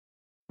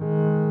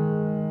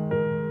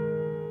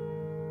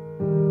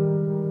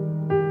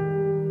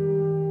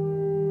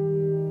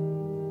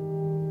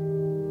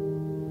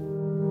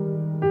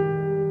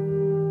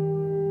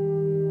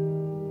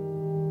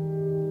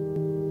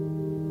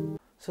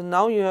So,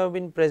 now you have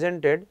been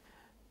presented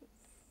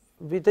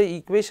with the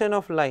equation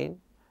of line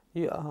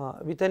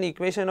with an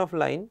equation of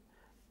line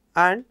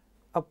and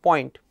a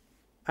point,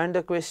 and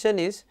the question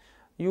is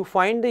you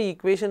find the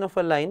equation of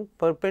a line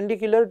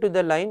perpendicular to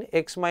the line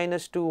x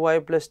minus 2 y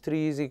plus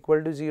 3 is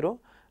equal to 0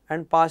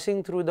 and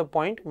passing through the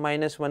point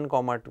minus 1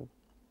 comma 2.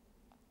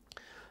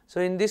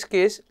 So, in this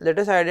case let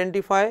us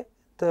identify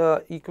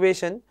the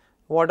equation.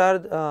 What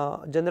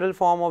are general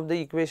form of the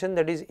equation,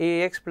 that is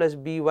ax plus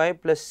by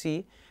plus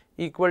c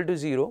equal to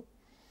 0,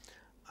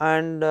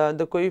 and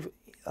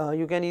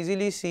you can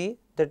easily see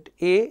that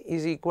a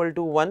is equal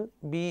to 1,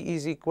 b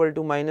is equal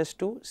to minus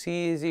 2,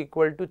 c is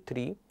equal to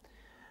 3.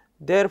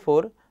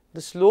 Therefore,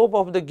 the slope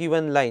of the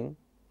given line,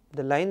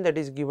 the line that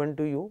is given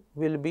to you,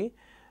 will be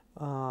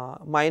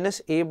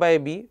minus a by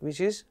b, which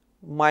is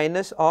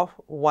minus of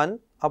 1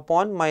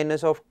 upon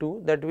minus of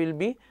 2, that will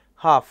be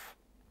half.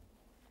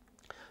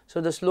 So,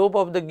 the slope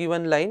of the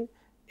given line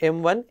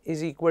m1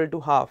 is equal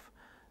to half.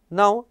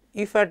 Now,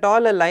 if at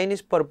all a line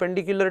is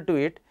perpendicular to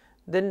it,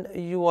 then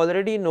you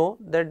already know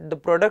that the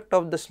product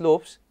of the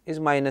slopes is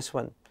minus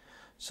 1.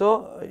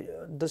 So,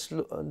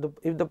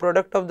 if the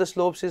product of the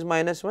slopes is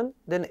minus 1,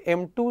 then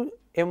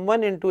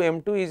m1 into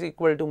m2 is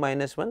equal to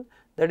minus 1,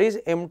 that is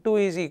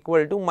m2 is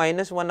equal to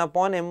minus 1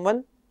 upon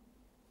m1.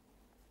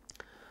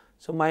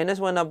 So, minus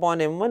 1 upon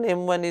m1,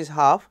 m1 is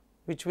half,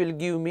 which will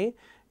give me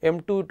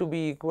m2 to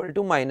be equal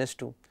to minus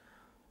 2.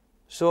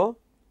 So,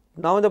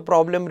 now the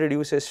problem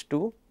reduces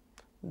to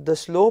the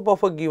slope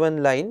of a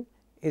given line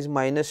is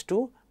minus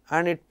 2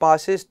 and it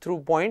passes through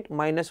point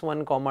minus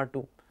 1 comma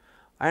 2,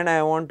 and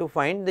I want to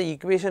find the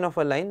equation of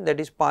a line that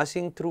is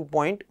passing through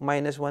point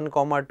minus 1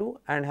 comma 2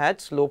 and had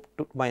slope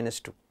to minus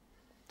 2.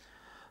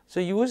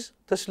 So, use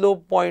the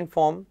slope point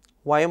form,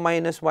 y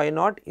minus y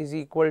naught is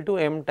equal to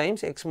m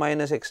times x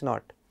minus x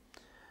naught.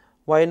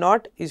 Y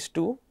naught is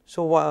 2.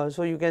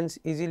 So, you can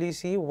easily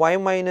see y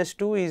minus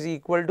 2 is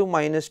equal to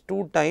minus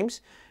 2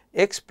 times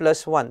x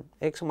plus 1,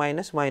 x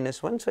minus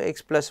minus 1. So,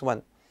 x plus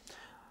 1.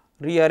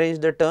 Rearrange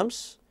the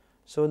terms.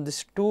 So,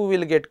 this 2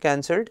 will get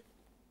cancelled,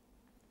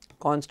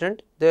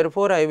 constant.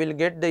 Therefore, I will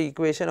get the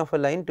equation of a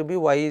line to be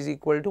y is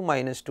equal to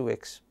minus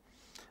 2x,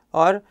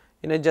 or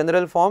in a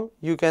general form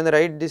you can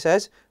write this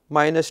as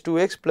minus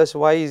 2x plus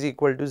y is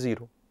equal to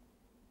 0.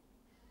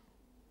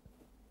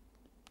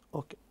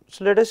 Okay.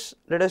 So, let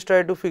us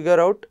try to figure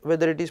out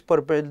whether it is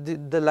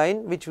the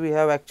line which we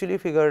have actually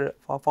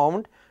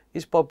found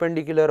is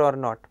perpendicular or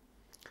not.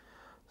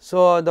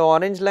 So, the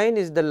orange line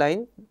is the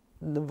line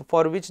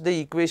for which the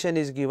equation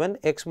is given,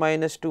 x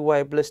minus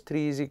 2y plus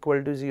 3 is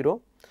equal to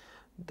 0.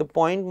 The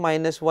point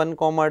minus 1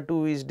 comma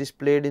 2 is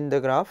displayed in the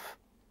graph,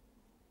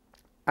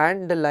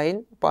 and the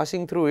line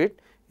passing through it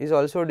is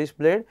also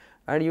displayed,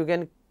 and you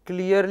can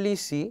clearly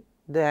see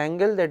the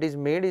angle that is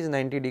made is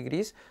 90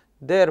 degrees.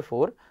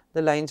 Therefore,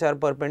 the lines are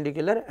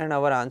perpendicular and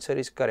our answer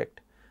is correct.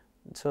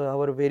 So,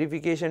 our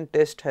verification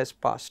test has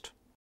passed.